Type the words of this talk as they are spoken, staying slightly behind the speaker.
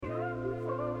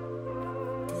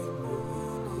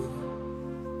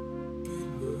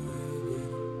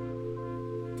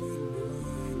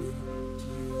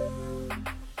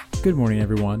Good morning,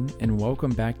 everyone, and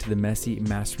welcome back to the Messy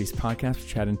Masterpiece Podcast with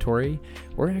Chad and Tori.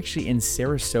 We're actually in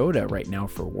Sarasota right now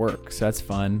for work, so that's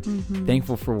fun.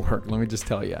 Thankful for work, let me just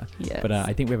tell you. Yes. But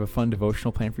I think we have a fun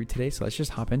devotional plan for you today, so let's just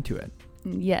hop into it.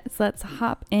 Yes, let's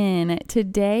hop in.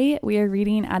 Today we are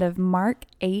reading out of Mark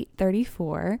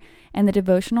 8:34, and the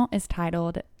devotional is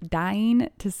titled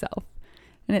Dying to Self.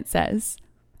 And it says,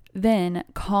 "Then,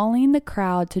 calling the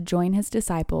crowd to join his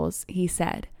disciples, he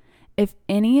said, 'If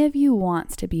any of you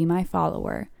wants to be my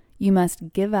follower, you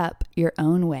must give up your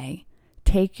own way,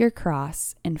 take your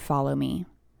cross, and follow me.'"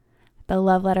 The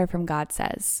love letter from God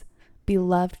says,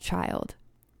 "Beloved child,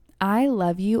 I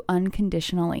love you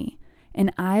unconditionally,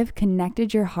 and I've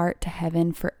connected your heart to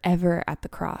heaven forever at the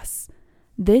cross.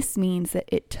 This means that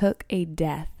it took a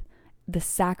death, the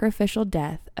sacrificial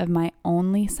death of my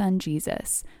only son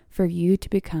Jesus, for you to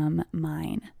become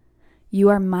mine. You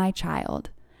are my child.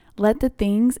 Let the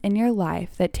things in your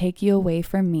life that take you away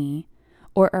from me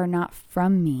or are not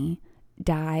from me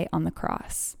die on the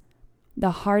cross.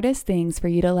 The hardest things for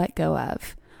you to let go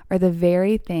of are the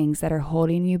very things that are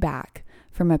holding you back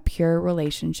from a pure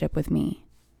relationship with me.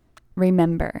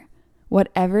 Remember,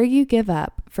 whatever you give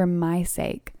up for my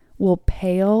sake will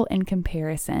pale in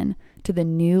comparison to the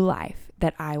new life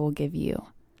that I will give you.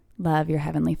 Love your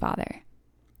Heavenly Father."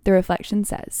 The reflection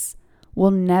says, we'll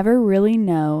never really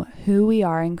know who we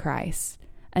are in Christ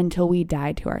until we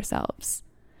die to ourselves.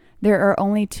 There are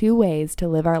only two ways to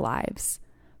live our lives,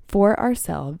 for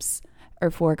ourselves or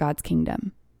for God's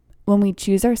kingdom. When we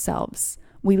choose ourselves,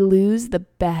 we lose the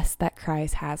best that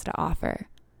Christ has to offer.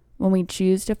 When we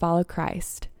choose to follow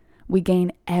Christ, we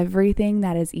gain everything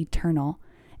that is eternal,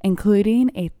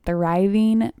 including a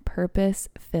thriving,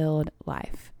 purpose-filled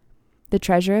life. The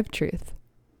treasure of truth.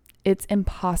 It's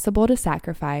impossible to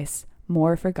sacrifice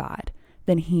more for God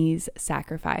than He's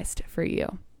sacrificed for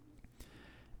you.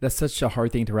 That's such a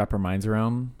hard thing to wrap our minds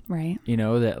around. Right. You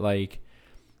know, that like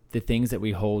the things that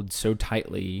we hold so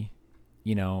tightly,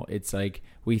 you know, it's like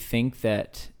we think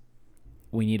that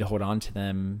we need to hold on to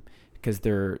them because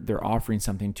they're offering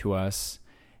something to us,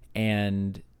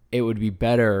 and it would be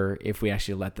better if we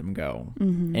actually let them go.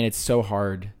 And it's so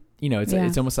hard. You know,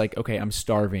 it's almost like, okay, I'm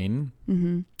starving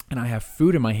and I have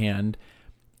food in my hand,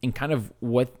 and kind of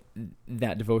what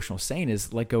that devotional saying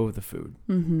is, let go of the food.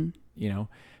 You know,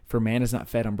 for man is not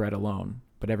fed on bread alone,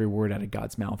 but every word out of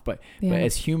God's mouth. But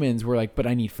as humans, we're like, but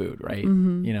I need food, right?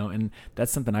 You know, and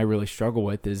that's something I really struggle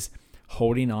with, is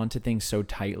holding on to things so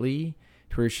tightly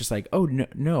where it's just like, oh,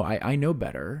 no, I know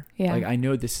better. Like, I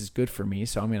know this is good for me,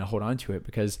 so I'm going to hold on to it,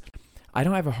 because I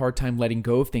don't have a hard time letting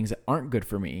go of things that aren't good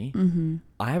for me.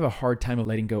 I have a hard time of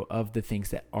letting go of the things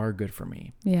that are good for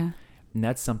me. And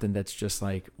that's something that's just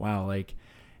like, wow, like,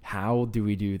 how do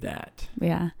we do that?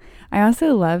 I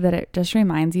also love that it just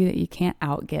reminds you that you can't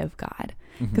outgive God.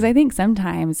 Because I think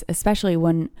sometimes, especially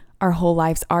when our whole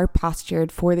lives are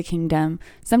postured for the kingdom,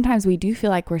 sometimes we do feel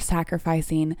like we're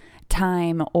sacrificing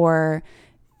time or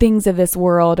things of this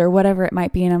world or whatever it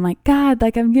might be. And I'm like, God,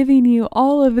 like, I'm giving you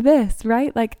all of this,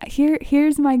 right? Like,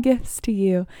 here's my gifts to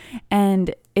you.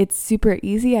 And it's super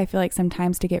easy, I feel like,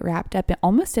 sometimes to get wrapped up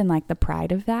almost in like the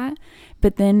pride of that.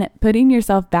 But then putting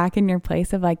yourself back in your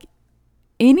place of like,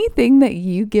 anything that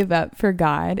you give up for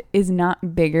God is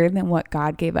not bigger than what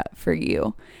God gave up for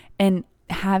you. And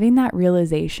having that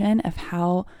realization of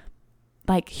how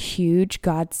like huge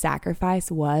God's sacrifice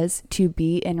was to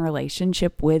be in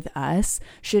relationship with us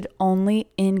should only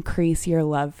increase your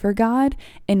love for God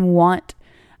and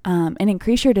and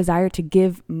increase your desire to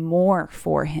give more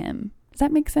for Him. Does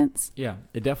that make sense? Yeah,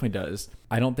 it definitely does.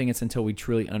 I don't think it's until we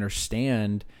truly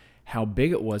understand how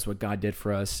big it was what God did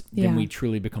for us, then we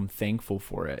truly become thankful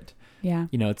for it. You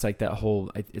know, it's like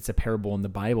it's a parable in the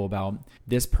Bible about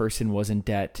this person was in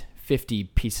debt 50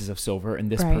 pieces of silver, and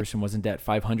this person was in debt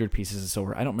 500 pieces of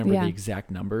silver. I don't remember the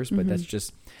exact numbers, but that's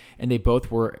just, and they both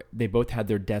had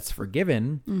their debts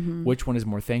forgiven. Which one is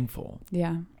more thankful?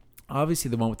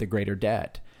 Obviously the one with the greater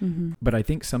debt. But I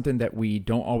think something that we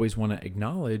don't always want to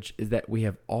acknowledge is that we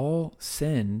have all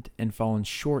sinned and fallen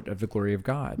short of the glory of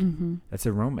God. That's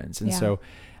in Romans. And so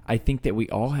I think that we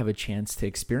all have a chance to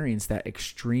experience that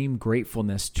extreme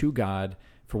gratefulness to God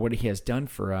for what He has done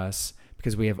for us,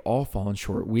 because we have all fallen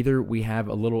short. Whether we have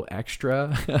a little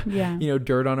extra, you know,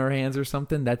 dirt on our hands or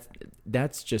something,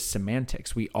 that's just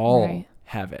semantics. We all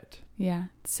have it. Yeah,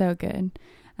 so good.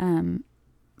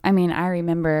 I mean, I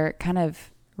remember kind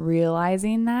of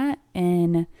realizing that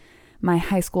in my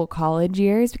high school, college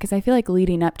years, because I feel like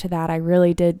leading up to that, I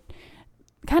really did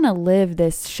kind of live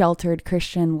this sheltered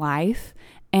Christian life.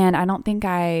 And I don't think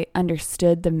I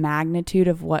understood the magnitude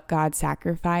of what God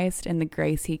sacrificed and the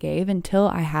grace he gave until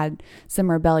I had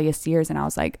some rebellious years. And I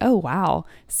was like, oh, wow,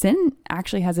 sin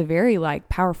actually has a very like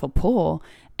powerful pull.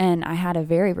 And I had a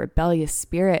very rebellious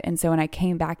spirit. And so when I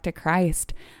came back to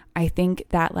Christ, I think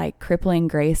that like crippling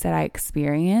grace that I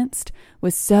experienced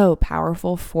was so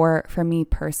powerful for me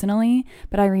personally.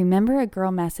 But I remember a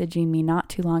girl messaging me not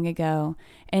too long ago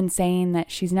and saying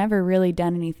that she's never really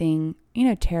done anything,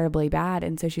 terribly bad.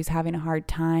 And so she's having a hard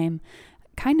time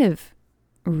kind of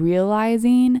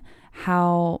realizing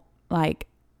how like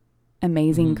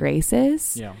amazing grace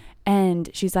is. Yeah. And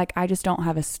she's like, I just don't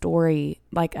have a story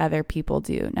like other people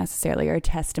do necessarily, or a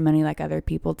testimony like other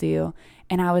people do.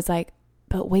 And I was like,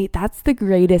 but wait, that's the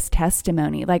greatest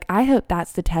testimony. Like, I hope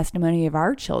that's the testimony of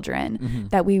our children,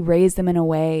 that we raise them in a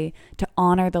way to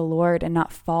honor the Lord and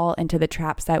not fall into the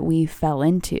traps that we fell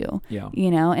into,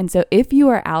 And so if you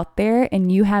are out there and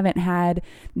you haven't had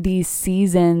these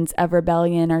seasons of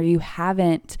rebellion, or you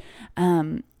haven't,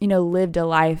 lived a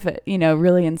life,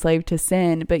 really enslaved to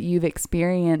sin, but you've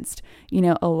experienced,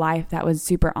 a life that was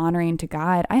super honoring to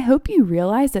God, I hope you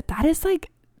realize that that is like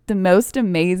the most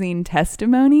amazing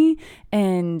testimony,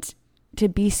 and to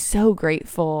be so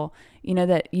grateful,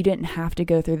 that you didn't have to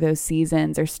go through those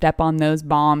seasons or step on those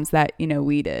bombs that,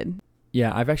 we did.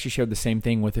 Yeah, I've actually shared the same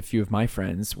thing with a few of my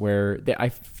friends where I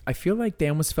feel like they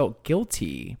almost felt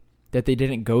guilty that they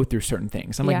didn't go through certain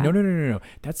things. I'm like, no.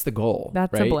 That's the goal.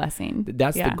 That's right? a blessing.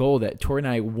 That's the goal, that Tori and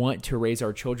I want to raise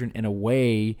our children in a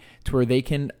way to where they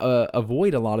can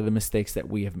avoid a lot of the mistakes that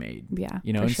we have made. Yeah,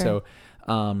 and sure.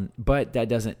 so, but that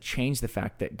doesn't change the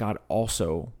fact that God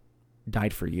also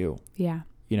died for you. Yeah.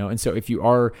 And so if you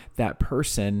are that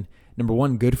person, number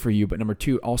one, good for you, but number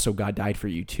two, also God died for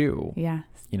you too. Yeah.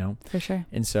 For sure.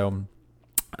 And so,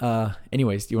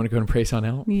 anyways, do you want to go and pray us on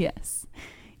out? Yes.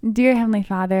 Dear Heavenly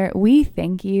Father, we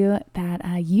thank you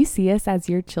that you see us as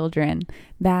your children,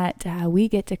 that we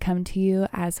get to come to you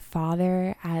as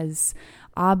Father, as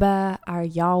Abba, our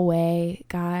Yahweh.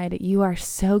 God, you are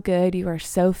so good. You are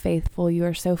so faithful. You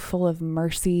are so full of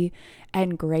mercy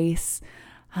and grace.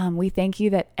 We thank you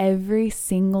that every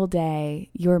single day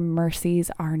your mercies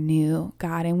are new,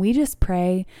 God. And we just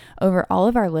pray over all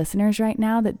of our listeners right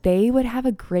now that they would have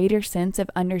a greater sense of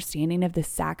understanding of the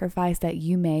sacrifice that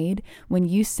you made when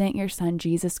you sent your son,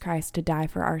 Jesus Christ, to die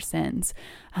for our sins.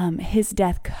 His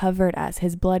death covered us.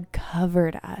 His blood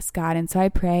covered us, God. And so I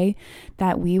pray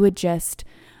that we would just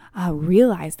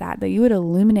realize that you would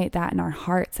illuminate that in our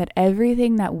hearts, that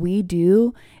everything that we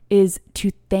do is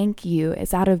to thank you.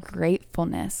 It's out of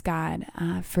gratefulness, God,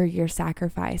 for your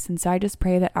sacrifice. And so I just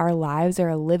pray that our lives are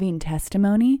a living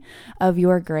testimony of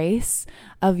your grace,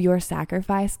 of your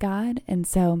sacrifice, God. And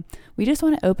so we just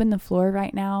want to open the floor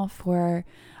right now for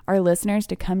our listeners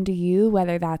to come to you,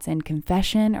 whether that's in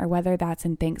confession or whether that's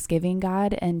in thanksgiving,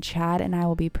 God. And Chad and I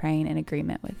will be praying in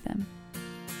agreement with them.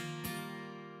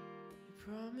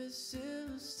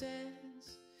 Still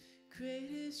stands, great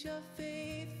is your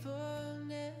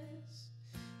faithfulness.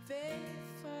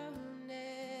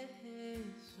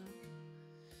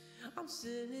 I'm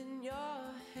still in your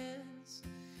hands.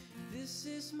 This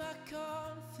is my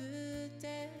confidence.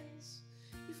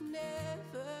 You've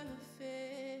never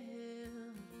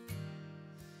failed.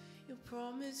 Your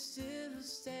promise still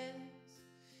stands.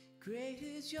 Great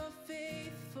is your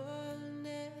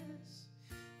faithfulness.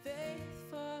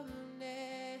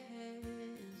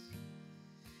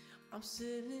 I'm still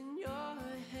in your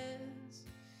hands.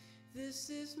 This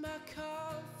is my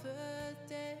confidence.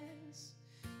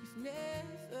 You've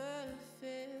never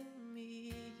failed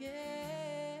me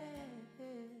yet.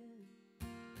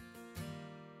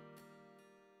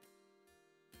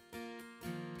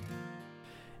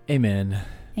 Amen.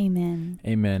 Amen.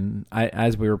 Amen.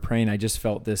 As we were praying, I just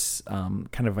felt this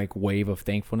kind of like wave of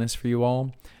thankfulness for you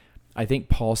all. I think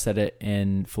Paul said it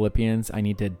in Philippians. I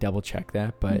need to double check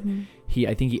that, but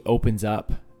I think he opens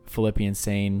up Philippians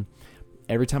saying,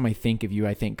 every time I think of you,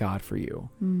 I thank God for you.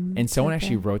 And someone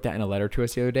actually wrote that in a letter to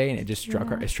us the other day, and it just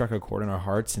struck a chord in our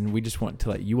hearts. And we just want to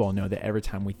let you all know that every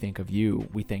time we think of you,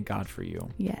 we thank God for you.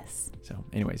 Yes. So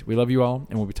anyways, we love you all,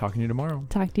 and we'll be talking to you tomorrow.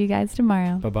 Talk to you guys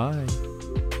tomorrow.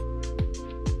 Bye-bye.